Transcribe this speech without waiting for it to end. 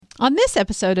On this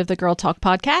episode of the Girl Talk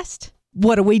podcast,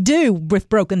 what do we do with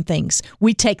broken things?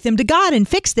 We take them to God and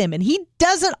fix them. And He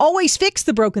doesn't always fix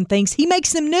the broken things. He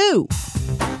makes them new.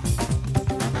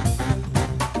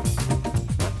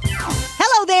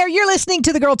 Hello there. You're listening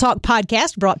to the Girl Talk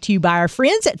podcast brought to you by our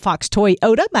friends at Fox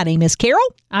Toyota. My name is Carol.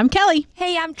 I'm Kelly.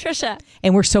 Hey, I'm Tricia.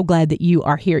 And we're so glad that you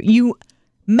are here. You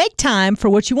make time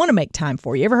for what you want to make time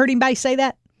for. You ever heard anybody say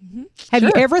that? Mm-hmm. Have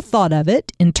you ever thought of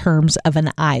it in terms of an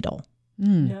idol?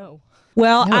 No.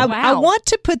 Well, No. I want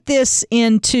to put this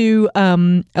into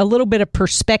a little bit of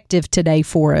perspective today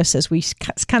for us as we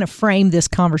kind of frame this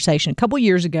conversation. A couple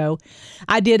years ago,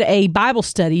 I did a Bible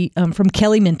study from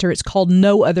Kelly Minter. It's called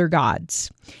No Other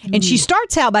Gods. And she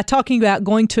starts out by talking about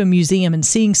going to a museum and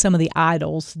seeing some of the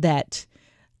idols that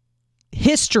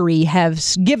history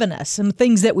has given us, some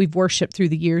things that we've worshiped through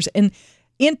the years. And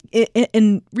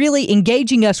in really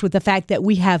engaging us with the fact that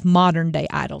we have modern day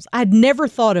idols. I'd never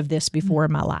thought of this before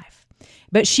in my life.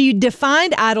 But she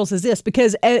defined idols as this,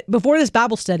 because before this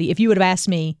Bible study, if you would have asked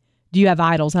me, do you have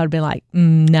idols? I would have been like,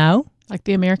 no. Like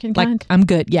the American kind? Like, I'm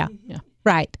good. Yeah.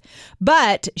 Right.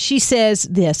 But she says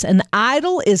this, an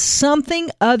idol is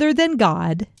something other than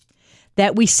God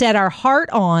that we set our heart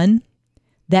on,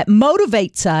 that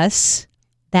motivates us,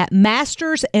 that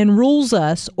masters and rules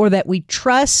us, or that we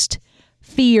trust,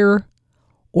 fear,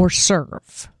 or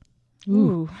serve.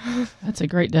 Ooh, that's a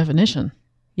great definition.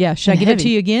 Yeah. Should I give it to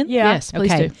you again? Yeah. Yes,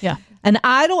 please do. Yeah. An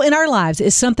idol in our lives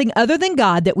is something other than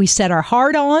God that we set our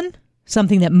heart on,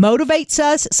 something that motivates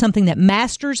us, something that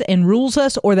masters and rules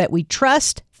us, or that we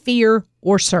trust, fear,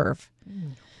 or serve.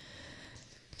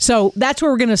 So that's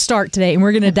where we're going to start today, and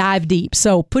we're going to dive deep.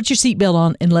 So put your seatbelt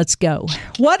on and let's go.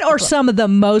 What are some of the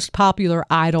most popular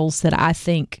idols that I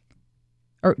think,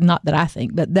 or not that I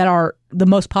think, but that are the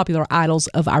most popular idols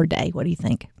of our day? What do you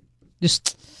think?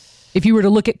 Just if you were to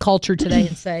look at culture today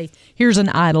and say, here's an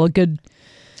idol, a good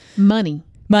Money.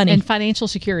 and financial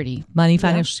security. money,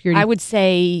 financial security. I would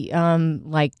say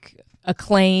like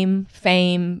acclaim,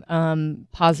 fame,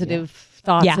 positive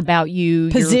thoughts about you.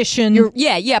 Position.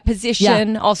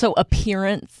 Position. Also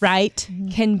appearance. Right?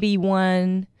 Can be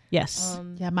one. Yes.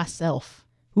 Myself.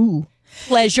 Ooh.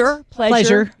 Pleasure.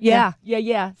 Yeah.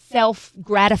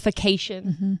 Self-gratification.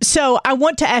 Mm-hmm. So I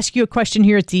want to ask you a question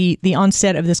here at the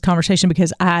onset of this conversation,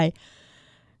 because I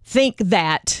think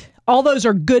that all those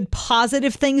are good,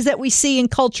 positive things that we see in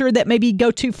culture that maybe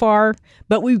go too far,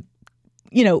 but we,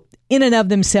 in and of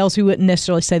themselves, we wouldn't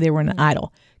necessarily say they were an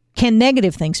idol. Can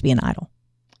negative things be an idol?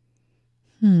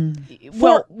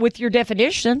 Well, with your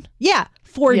definition. Yeah.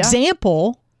 For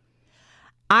example,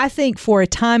 I think for a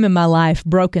time in my life,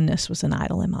 brokenness was an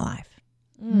idol in my life.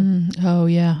 Oh,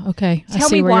 yeah. Okay. Tell I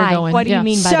see me where why. you're going. What do you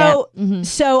mean by that? Mm-hmm.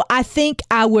 So I think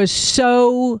I was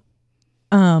so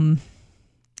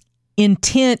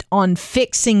intent on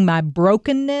fixing my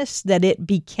brokenness that it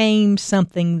became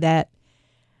something that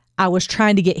I was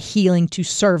trying to get healing to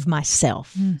serve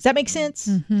myself. Does that make sense?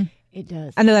 Mm-hmm. It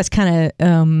does. I know that's kind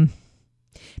of,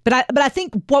 but I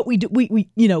think what we do, we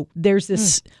there's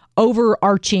this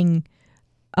overarching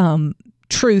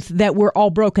truth that we're all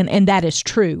broken, and that is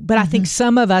true. But I think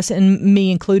some of us, and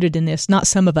me included in this, not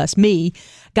some of us, me,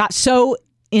 got so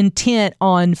intent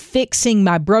on fixing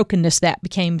my brokenness that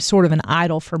became sort of an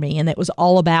idol for me. And it was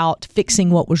all about fixing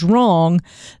what was wrong,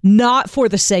 not for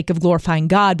the sake of glorifying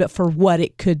God, but for what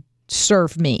it could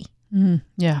serve me.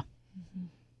 Yeah.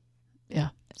 Yeah.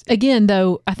 Again,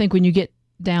 though, I think when you get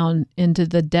down into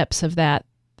the depths of that,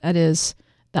 that is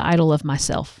the idol of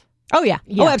myself. Oh, yeah.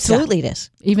 Oh, absolutely it is.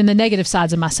 Even the negative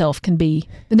sides of myself can be,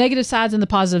 the negative sides and the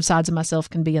positive sides of myself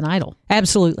can be an idol.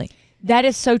 Absolutely. That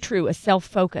is so true, a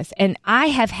self-focus. And I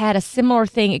have had a similar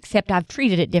thing, except I've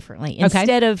treated it differently.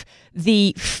 Instead of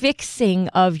the fixing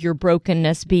of your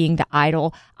brokenness being the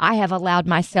idol, I have allowed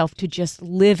myself to just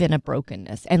live in a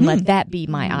brokenness and let that be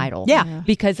my idol. Yeah.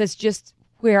 Because it's just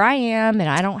where I am, and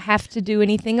I don't have to do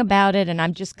anything about it, and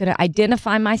I'm just going to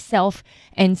identify myself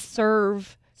and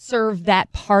serve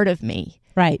that part of me.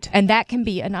 Right. And that can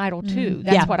be an idol too.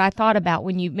 That's what I thought about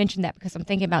when you mentioned that, because I'm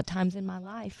thinking about times in my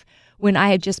life when I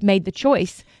had just made the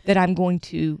choice that I'm going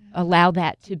to allow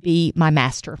that to be my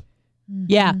master.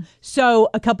 Yeah. So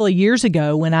a couple of years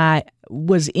ago, when I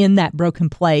was in that broken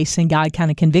place and God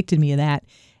kind of convicted me of that,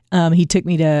 he took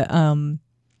me to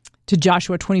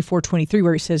Joshua 24:23,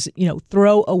 where he says,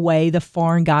 throw away the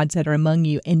foreign gods that are among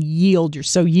you and yield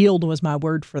So yield was my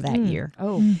word for that year.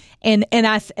 And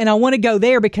I want to go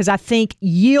there because I think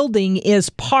yielding is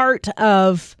part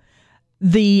of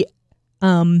the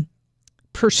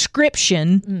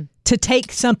prescription to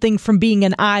take something from being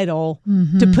an idol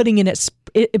to putting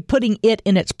it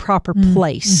in its proper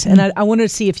place. And I wanted to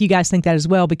see if you guys think that as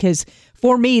well, because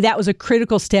for me, that was a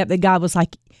critical step that God was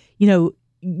like,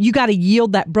 you got to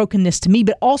yield that brokenness to me,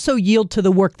 but also yield to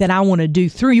the work that I want to do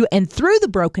through you and through the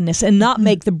brokenness, and not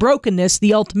make the brokenness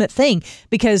the ultimate thing.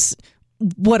 Because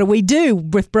what do we do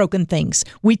with broken things?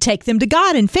 We take them to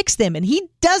God and fix them. And He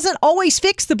doesn't always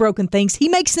fix the broken things. He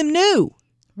makes them new.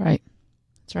 Right.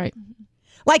 That's right.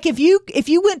 Like if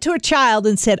you went to a child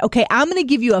and said, okay, I'm going to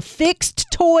give you a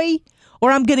fixed toy or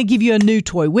I'm going to give you a new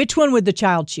toy, which one would the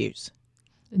child choose?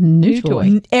 New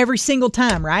toy. Every single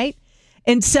time, right?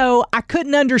 And so I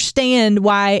couldn't understand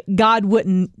why God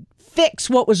wouldn't fix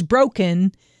what was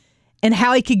broken and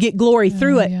how He could get glory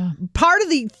through it. Yeah. Part of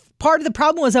the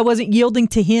problem was I wasn't yielding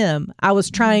to Him. I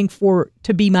was trying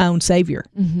to be my own savior.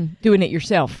 Doing it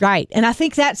yourself. Right. And I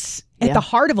think that's at the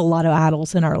heart of a lot of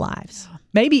idols in our lives.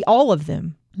 Maybe all of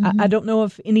them. I don't know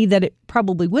of any that it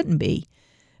probably wouldn't be.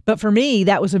 But for me,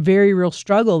 that was a very real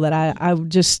struggle that I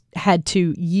just had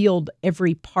to yield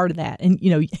every part of that. And,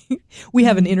 we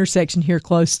have an intersection here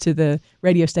close to the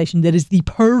radio station that is the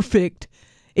perfect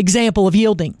example of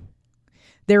yielding.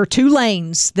 There are two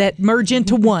lanes that merge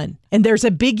into one, and there's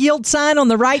a big yield sign on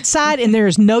the right side, and there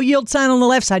is no yield sign on the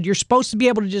left side. You're supposed to be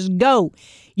able to just go.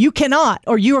 You cannot,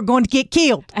 or you are going to get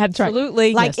killed.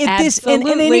 Absolutely. Like if this, and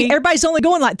everybody's only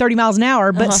going like 30 miles an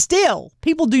hour, but still,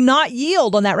 people do not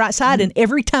yield on that right side. And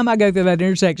every time I go through that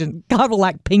intersection, God will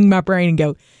like ping my brain and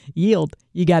go, yield.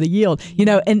 You got to yield.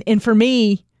 And for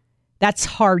me, that's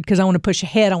hard because I want to push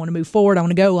ahead. I want to move forward. I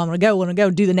want to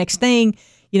go, do the next thing.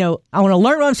 I want to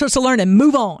learn what I'm supposed to learn and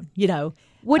move on.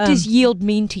 What does yield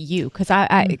mean to you? Because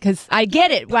I get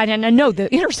it, right? And I know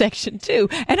the intersection too.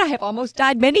 And I have almost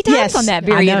died many times on that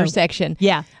very intersection.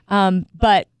 Yeah.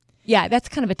 But yeah, that's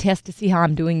kind of a test to see how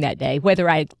I'm doing that day, whether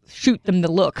I shoot them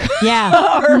the look.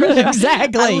 Yeah, or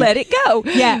exactly. I let it go.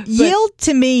 Yeah. Yield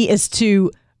to me is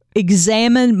to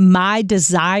examine my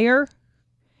desire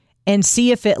and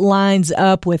see if it lines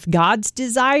up with God's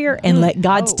desire and let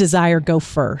God's desire go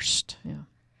first. Yeah.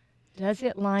 Does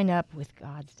it line up with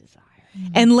God's desire?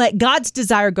 And let God's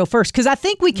desire go first. Because I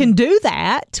think we can do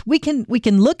that. We can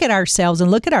look at ourselves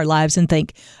and look at our lives and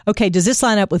think, okay, does this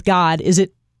line up with God? Is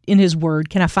it in His Word?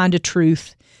 Can I find a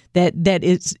truth that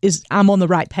is I'm on the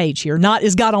right page here? Not,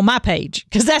 is God on my page?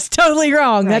 Because that's totally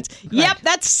wrong. Right.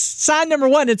 That's sign number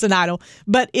one. It's an idol.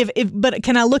 But but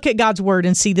can I look at God's Word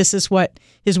and see this is what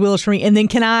His will is for me? And then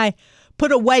can I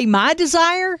put away my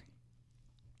desire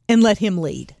and let Him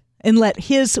lead? And let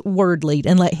His Word lead,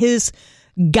 and let His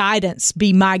guidance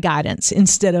be my guidance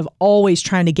instead of always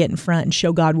trying to get in front and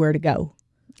show God where to go.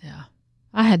 Yeah.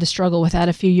 I had to struggle with that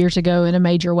a few years ago in a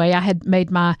major way. I had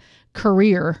made my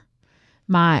career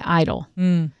my idol.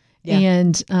 Yeah.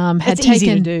 And had That's taken easy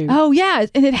to do. Oh yeah,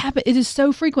 and it happened. It is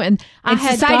so frequent. And I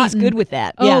had society's good with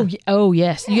that. Oh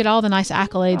yes, you get all the nice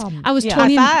accolades. I was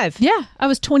 20. High five. Yeah, I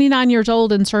was 29 years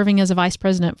old and serving as a vice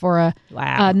president for a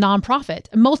nonprofit,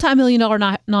 a multi-million-dollar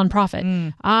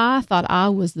nonprofit. I thought I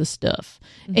was the stuff,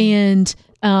 and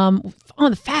on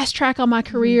the fast track on my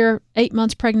career, 8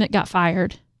 months pregnant, got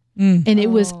fired. And it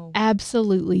was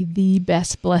absolutely the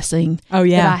best blessing that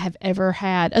I have ever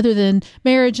had, other than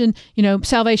marriage and,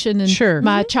 salvation and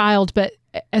my child. But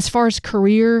as far as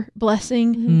career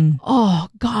blessing,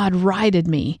 God righted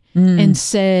me and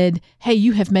said, hey,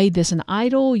 you have made this an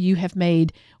idol. You have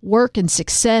made work and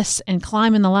success and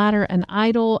climbing the ladder an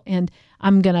idol. And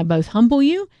I'm going to both humble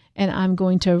you and I'm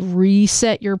going to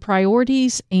reset your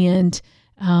priorities. And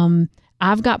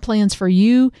I've got plans for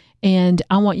you. And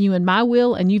I want you in my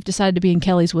will, and you've decided to be in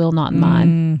Kelly's will, not in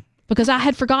mine. Because I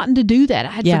had forgotten to do that.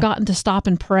 I had forgotten to stop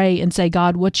and pray and say,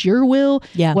 God, what's your will?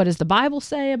 Yeah. What does the Bible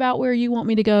say about where you want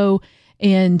me to go?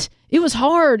 And it was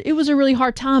hard. It was a really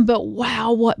hard time, but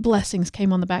wow, what blessings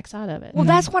came on the backside of it. Well,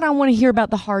 that's what I want to hear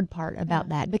about, the hard part about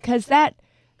that, because that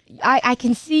I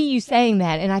can see you saying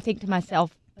that, and I think to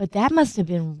myself, but that must have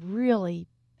been really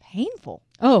painful.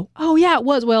 Oh yeah, it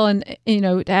was. Well, and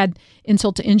to add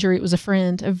insult to injury, it was a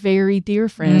friend, a very dear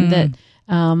friend that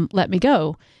let me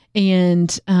go.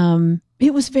 And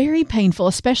it was very painful,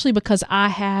 especially because I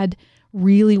had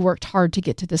really worked hard to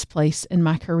get to this place in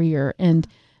my career. And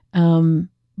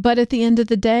but at the end of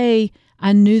the day,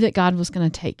 I knew that God was going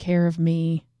to take care of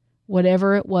me.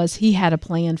 Whatever it was, He had a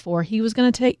plan for. He was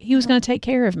going to take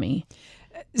care of me.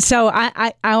 So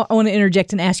I want to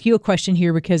interject and ask you a question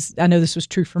here, because I know this was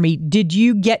true for me. Did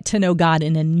you get to know God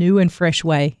in a new and fresh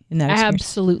way in that experience?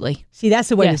 Absolutely. See, that's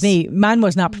the way with me. Mine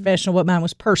was not professional, but mine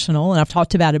was personal, and I've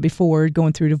talked about it before,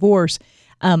 going through divorce.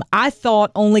 I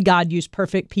thought only God used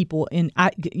perfect people, and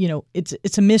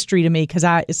it's a mystery to me because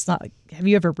it's not. Have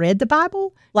you ever read the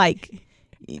Bible? Like,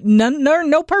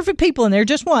 no perfect people in there,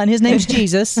 just one. His name's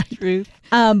Jesus. Truth.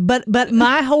 But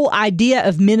my whole idea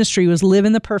of ministry was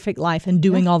living the perfect life and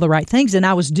doing all the right things, and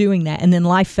I was doing that, and then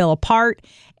life fell apart,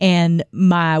 and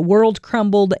my world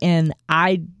crumbled, and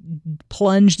I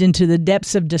plunged into the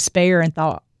depths of despair and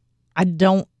thought, I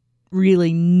don't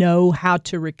really know how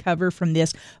to recover from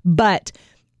this, but.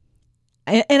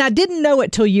 And I didn't know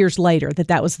it till years later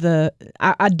that was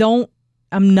I don't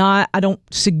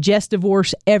suggest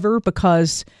divorce ever,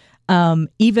 because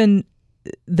even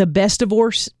the best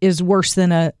divorce is worse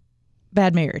than a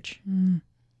bad marriage.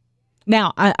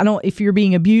 Now, I don't, if you're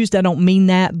being abused, I don't mean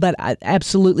that, but I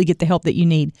absolutely get the help that you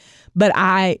need. But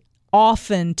I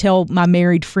often tell my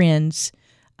married friends,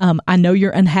 I know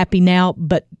you're unhappy now,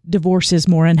 but divorce is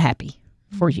more unhappy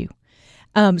for you.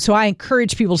 So I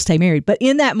encourage people to stay married. But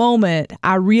in that moment,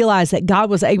 I realized that God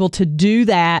was able to do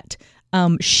that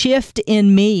shift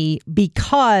in me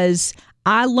because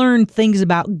I learned things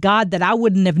about God that I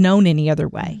wouldn't have known any other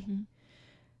way. Mm-hmm.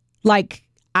 Like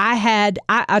I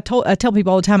tell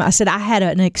people all the time, I said I had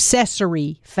an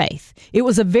accessory faith. It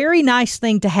was a very nice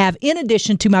thing to have in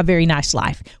addition to my very nice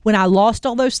life. When I lost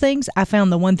all those things, I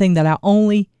found the one thing that I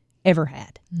only ever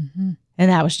had. Mm-hmm. And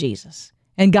that was Jesus.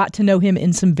 And got to know him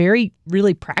in some very,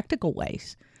 really practical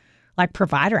ways. Like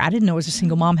provider, I didn't know as a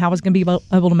single mom how I was going to be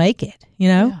able to make it,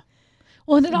 Yeah.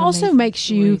 Well, and it also makes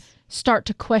you start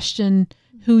to question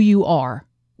who you are.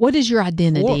 What is your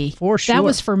identity? For sure. That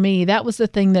was for me. That was the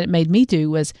thing that it made me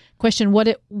do, was question what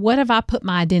have I put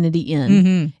my identity in?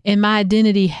 Mm-hmm. And my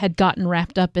identity had gotten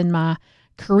wrapped up in my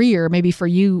career, maybe for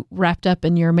you wrapped up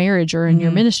in your marriage or in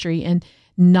your ministry, and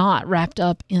not wrapped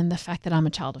up in the fact that I'm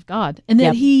a child of God. And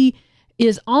that he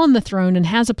is on the throne and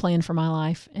has a plan for my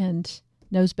life and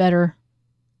knows better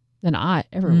than I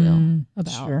ever will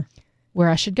about where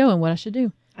I should go and what I should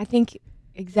do. I think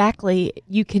exactly.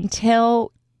 You can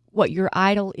tell what your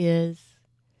idol is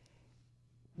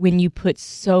when you put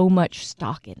so much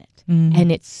stock in it,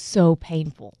 and it's so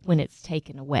painful when it's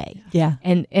taken away. Yeah.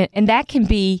 And that can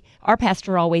be, our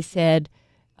pastor always said,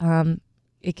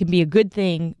 it can be a good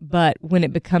thing, but when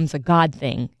it becomes a God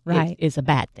thing, it is a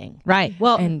bad thing. Right.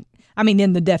 Well, and I mean,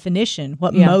 in the definition,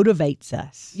 what motivates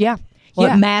us. Yeah.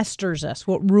 What masters us,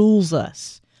 what rules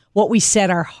us, what we set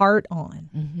our heart on.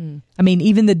 Mm-hmm. I mean,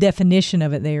 even the definition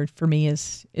of it there for me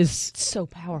is so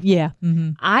powerful. Yeah.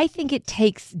 Mm-hmm. I think it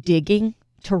takes digging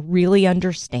to really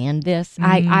understand this.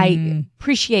 I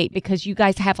appreciate, because you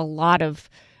guys have a lot of,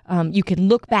 you can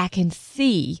look back and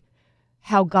see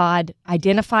how God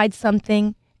identified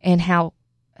something and how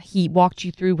he walked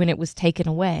you through when it was taken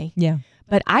away. Yeah.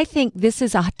 But I think this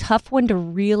is a tough one to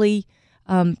really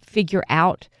figure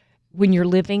out when you're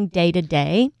living day to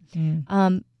day.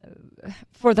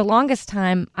 For the longest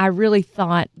time, I really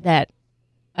thought that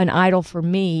an idol for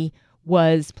me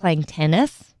was playing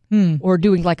tennis or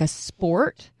doing like a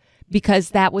sport,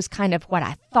 because that was kind of what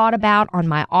I thought about on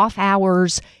my off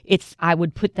hours. I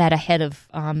would put that ahead of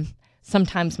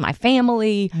sometimes my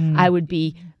family. I would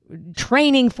be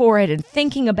training for it and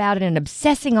thinking about it and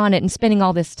obsessing on it and spending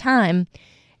all this time.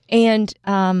 And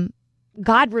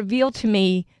God revealed to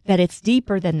me that it's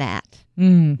deeper than that.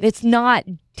 It's not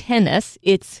tennis,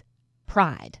 it's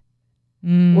pride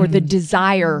or the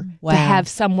desire to have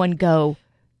someone go,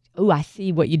 "Oh, I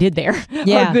see what you did there,"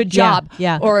 or "Good job,"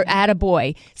 or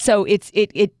 "Attaboy." So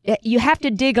it you have to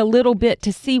dig a little bit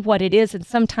to see what it is, and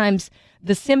sometimes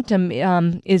the symptom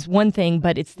is one thing,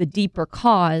 but it's the deeper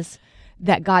cause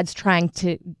that God's trying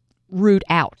to root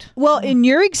out. Well, in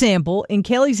your example, in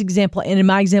Kelly's example, and in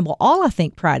my example, all I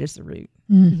think pride is the root.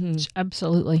 Mm-hmm.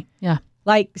 Absolutely, yeah.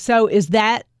 Like, so is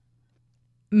that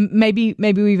maybe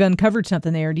we've uncovered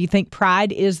something there? Do you think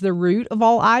pride is the root of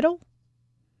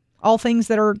all things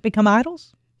that are become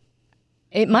idols?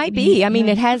 It might be. I mean,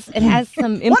 it has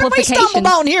some implications. What have we stumbled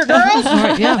on here,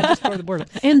 girls?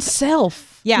 And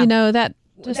self. Yeah. That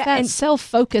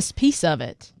self-focused piece of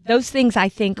it. Those things, I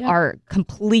think, are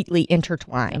completely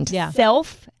intertwined. Yeah.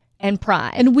 Self and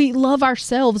pride. And we love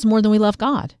ourselves more than we love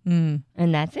God. And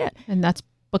that's it. And that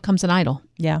becomes an idol.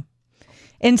 Yeah.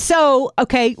 And so,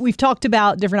 okay, we've talked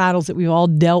about different idols that we've all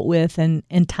dealt with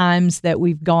and times that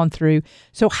we've gone through.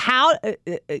 So how,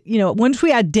 once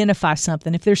we identify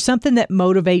something, if there's something that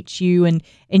motivates you and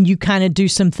you kind of do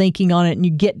some thinking on it and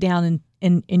you get down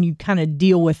and you kind of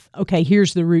deal with, okay,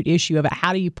 here's the root issue of it.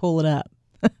 How do you pull it up?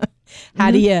 How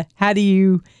do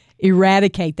you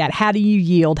eradicate that? How do you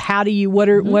yield? What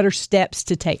are steps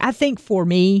to take? I think for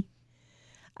me,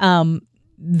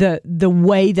 the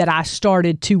way that I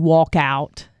started to walk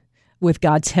out with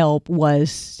God's help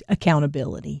was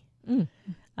accountability.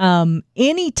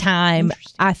 Anytime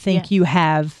I think you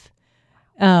have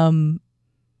an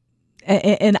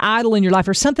idol in your life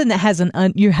or something that has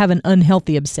you have an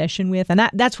unhealthy obsession with, and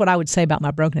that's what I would say about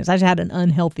my brokenness. I just had an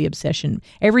unhealthy obsession.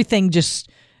 Everything just,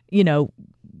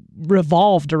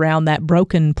 revolved around that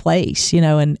broken place,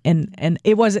 and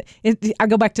it wasn't. I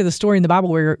go back to the story in the Bible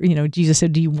where Jesus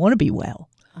said, "Do you want to be well?"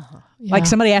 Yeah. Like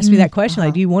somebody asked me that question,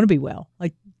 like, "Do you want to be well?"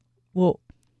 Like, well,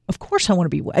 of course I want to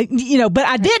be well, but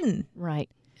I didn't, right?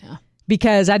 Yeah,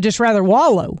 because I'd just rather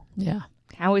wallow. Yeah.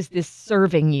 How is this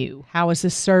serving you? How is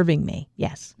this serving me?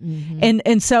 Yes. Mm-hmm.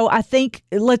 And so I think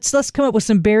let's come up with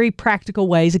some very practical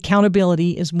ways.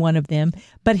 Accountability is one of them.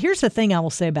 But here's the thing I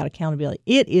will say about accountability.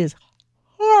 It is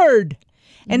hard.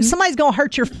 And somebody's going to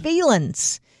hurt your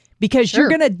feelings because you're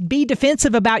going to be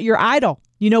defensive about your idol.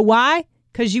 You know why?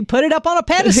 Because you put it up on a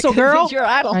pedestal, girl. It's your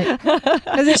idol.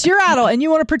 Because it's your idol and you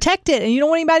want to protect it and you don't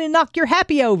want anybody to knock your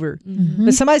happy over. Mm-hmm.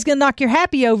 But somebody's going to knock your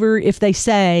happy over if they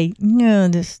say, no,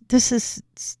 this is,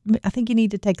 I think you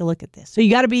need to take a look at this. So you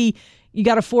got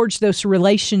to forge those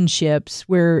relationships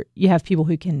where you have people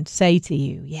who can say to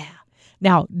you, yeah.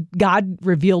 Now, God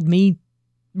revealed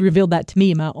that to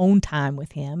me in my own time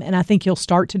with him. And I think he'll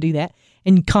start to do that.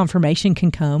 And confirmation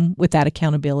can come with that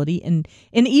accountability and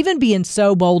even being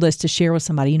so bold as to share with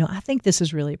somebody, I think this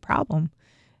is really a problem.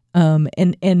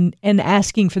 And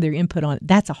asking for their input on it.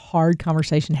 That's a hard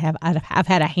conversation to have. I've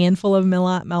had a handful of them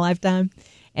in my lifetime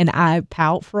and I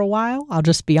pout for a while. I'll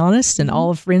just be honest. And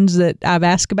all the friends that I've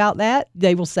asked about that,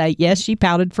 they will say, yes, she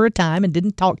pouted for a time and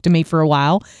didn't talk to me for a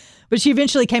while. But she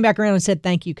eventually came back around and said,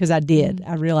 thank you, because I did.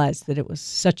 I realized that it was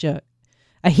such a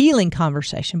healing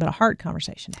conversation, but a hard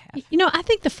conversation to have. I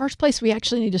think the first place we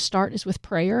actually need to start is with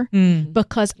prayer,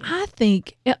 because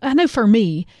I know for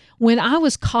me, when I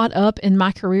was caught up in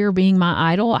my career being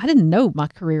my idol, I didn't know my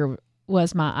career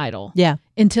was my idol. Yeah.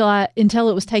 Until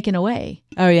it was taken away.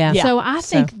 Oh, yeah. So I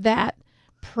think that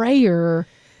prayer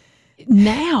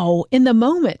now in the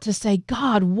moment to say,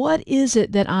 God, what is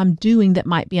it that I'm doing that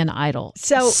might be an idol?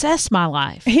 So assess my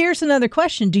life. Here's another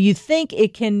question. Do you think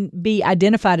it can be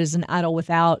identified as an idol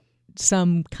without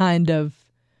some kind of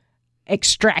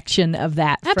extraction of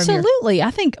that? Absolutely. I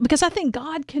think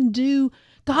God can do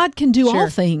all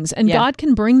things, and God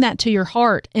can bring that to your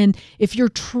heart. And if you're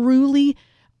truly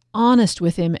honest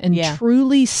with him and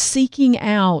truly seeking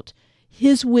out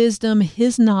his wisdom,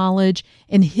 his knowledge,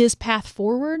 and his path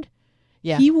forward,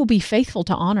 he will be faithful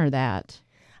to honor that.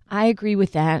 I agree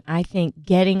with that. I think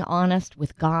getting honest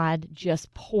with God,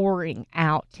 just pouring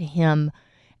out to him,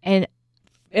 and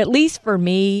at least for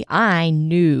me, I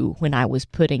knew when I was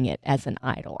putting it as an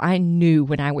idol. I knew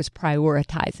when I was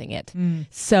prioritizing it.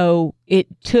 So it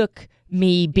took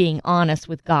me being honest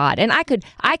with God. And I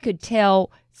could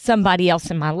tell somebody else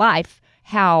in my life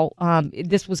how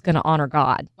this was going to honor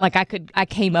God. Like I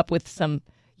came up with some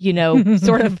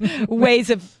sort of ways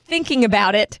of thinking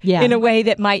about it in a way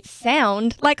that might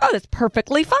sound like, oh, that's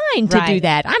perfectly fine to do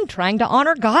that. I'm trying to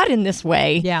honor God in this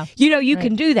way. Yeah. You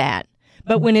can do that.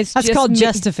 But when that's called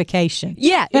justification.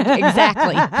 Yeah,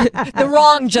 exactly. The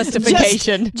wrong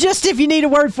justification. Just if you need a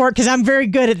word for it, because I'm very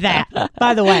good at that,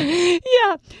 by the way.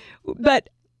 Yeah. But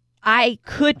I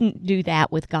couldn't do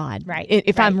that with God. Right.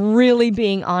 If I'm really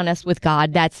being honest with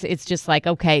God, it's just like,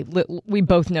 okay, we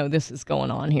both know this is going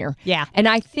on here. Yeah. And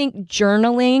I think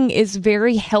journaling is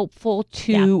very helpful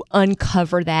to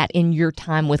uncover that in your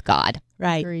time with God.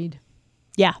 Right. Agreed.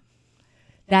 Yeah.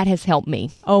 That has helped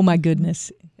me. Oh, my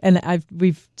goodness. And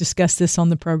we've discussed this on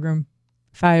the program.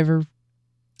 If I ever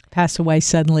pass away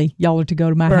suddenly, y'all are to go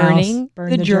to my house,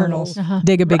 burn the journals,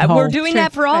 dig a big hole. We're doing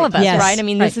that for all of us, right? I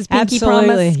mean, this is pinky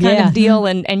promise kind of deal,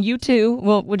 and you too.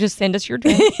 We'll just send us your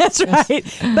journal. That's right.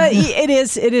 But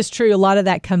it is true. A lot of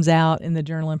that comes out in the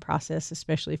journaling process,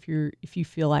 especially if you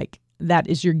feel like that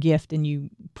is your gift and you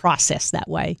process that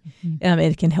way.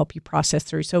 It can help you process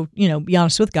through. So be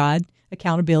honest with God.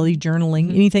 Accountability, journaling,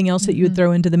 anything else that you would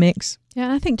throw into the mix? Yeah,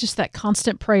 and I think just that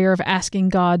constant prayer of asking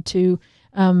God to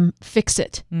fix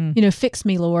it. Fix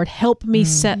me, Lord. Help me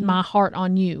set my heart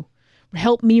on you.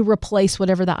 Help me replace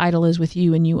whatever the idol is with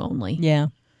you and you only. Yeah.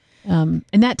 And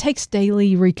that takes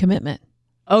daily recommitment.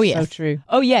 Oh, yes. So true.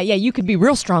 Oh, yeah. You could be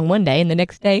real strong one day and the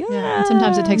next day. And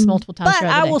sometimes it takes multiple times. But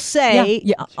I will say,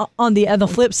 on the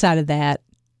flip side of that,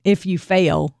 if you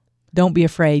fail, don't be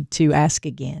afraid to ask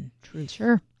again. True.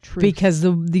 Sure. Truth. Because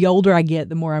the older I get,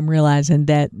 the more I'm realizing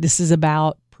that this is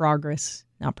about progress,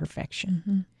 not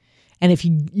perfection. And if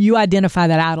you identify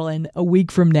that idol and a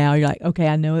week from now, you're like, okay,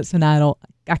 I know it's an idol.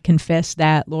 I confess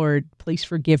that, Lord, please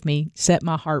forgive me. Set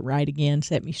my heart right again.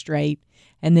 Set me straight.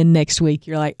 And then next week,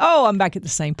 you're like, oh, I'm back at the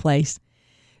same place.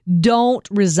 don't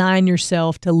resign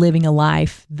yourself to living a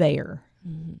life there.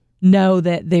 Mm-hmm. Know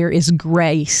that there is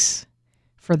grace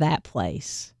for that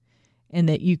place and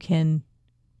that you can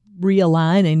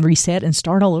realign and reset and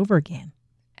start all over again.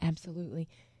 Absolutely.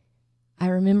 I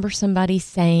remember somebody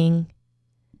saying,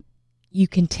 you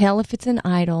can tell if it's an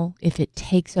idol if it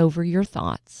takes over your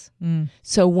thoughts.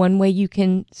 So one way you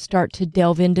can start to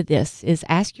delve into this is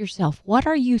ask yourself, what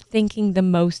are you thinking the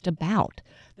most about?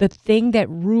 The thing that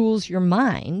rules your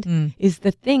mind is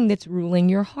the thing that's ruling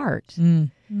your heart.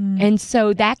 And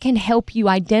so that can help you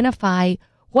identify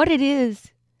what it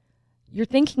is you're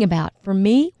thinking about. For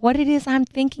me, what it is I'm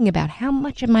thinking about. How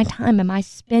much of my time am I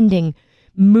spending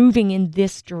moving in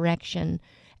this direction?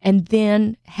 And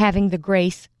then having the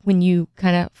grace when you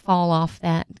kind of fall off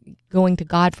that, going to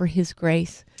God for His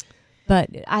grace.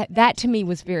 But that to me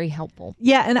was very helpful.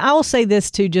 Yeah, and I will say this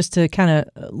too, just to kind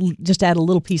of just add a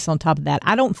little piece on top of that.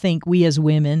 I don't think we as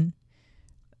women,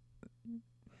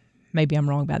 maybe I'm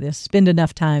wrong about this, spend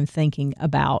enough time thinking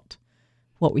about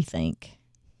what we think.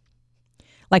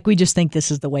 Like we just think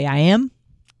this is the way I am,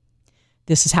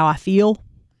 this is how I feel,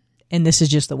 and this is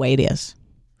just the way it is.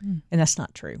 And that's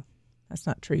not true. That's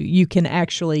not true. You can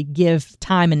actually give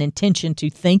time and intention to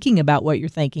thinking about what you're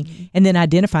thinking and then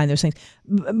identifying those things.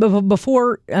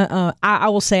 Before, I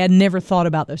will say I'd never thought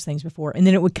about those things before. And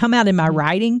then it would come out in my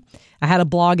writing. I had a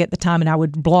blog at the time, and I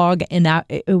would blog, and I'd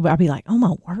be like, oh,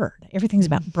 my word, everything's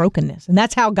about brokenness. And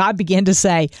that's how God began to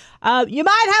say, you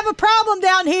might have a problem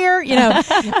down here,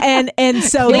 and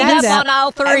so clean up on all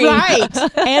three.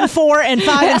 Right, and 4 and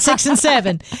 5 and 6 and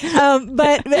 7.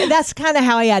 But that's kind of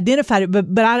how I identified it.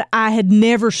 But I had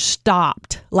never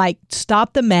stopped,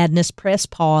 stop the madness, press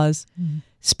pause,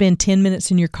 spend 10 minutes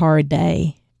in your car a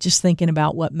day just thinking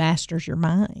about what masters your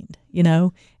mind,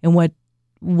 and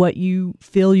what you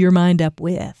fill your mind up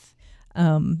with.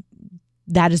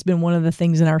 That has been one of the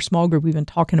things in our small group we've been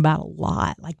talking about a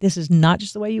lot. Like, this is not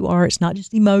just the way you are. It's not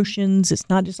just emotions. It's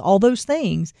not just all those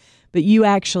things, but you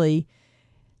actually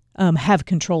have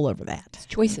control over that. It's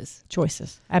choices.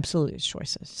 Choices. Absolutely. It's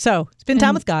choices. So spend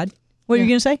time with God. What are you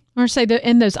going to say? Or say that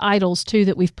in those idols too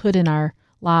that we've put in our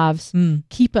lives,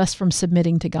 keep us from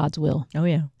submitting to God's will. Oh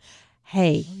yeah.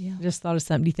 Hey, I just thought of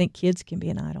something. Do you think kids can be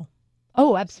an idol?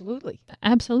 Oh, absolutely.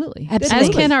 Absolutely. Absolutely.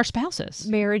 As can our spouses.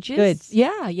 Marriages. Good.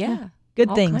 Yeah. Good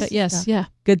All things. kinds of Yes, stuff. yeah.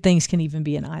 Good things can even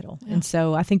be an idol. Yeah. And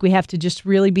so I think we have to just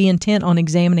really be intent on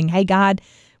examining, hey, God,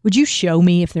 would you show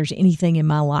me if there's anything in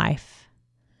my life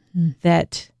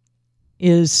that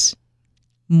is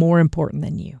more important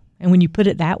than you? And when you put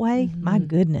it that way, my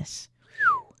goodness,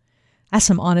 that's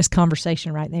some honest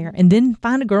conversation right there. And then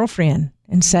find a girlfriend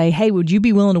and say, hey, would you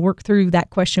be willing to work through that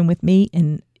question with me?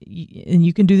 And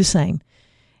you can do the same.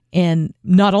 And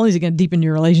not only is it going to deepen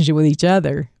your relationship with each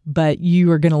other, but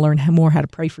you are going to learn more how to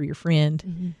pray for your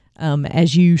friend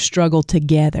as you struggle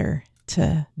together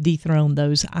to dethrone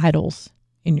those idols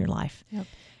in your life. Yep.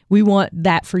 We want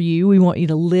that for you. We want you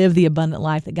to live the abundant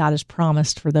life that God has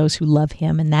promised for those who love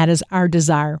Him, and that is our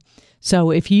desire. So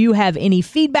if you have any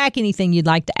feedback, anything you'd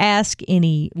like to ask,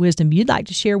 any wisdom you'd like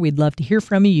to share, we'd love to hear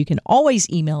from you. You can always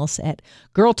email us at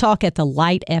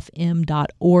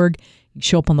girltalk@thelightfm.org. You can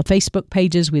show up on the Facebook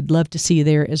pages. We'd love to see you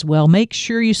there as well. Make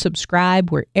sure you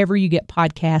subscribe wherever you get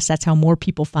podcasts. That's how more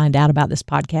people find out about this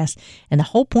podcast. And the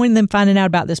whole point of them finding out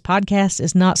about this podcast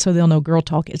is not so they'll know Girl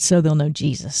Talk, it's so they'll know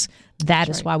Jesus. That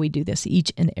is why we do this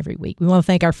each and every week. We want to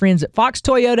thank our friends at Fox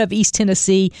Toyota of East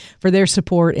Tennessee for their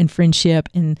support and friendship.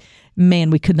 And man,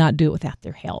 we could not do it without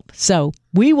their help. So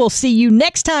we will see you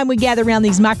next time we gather around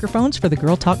these microphones for the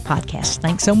Girl Talk podcast.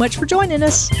 Thanks so much for joining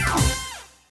us.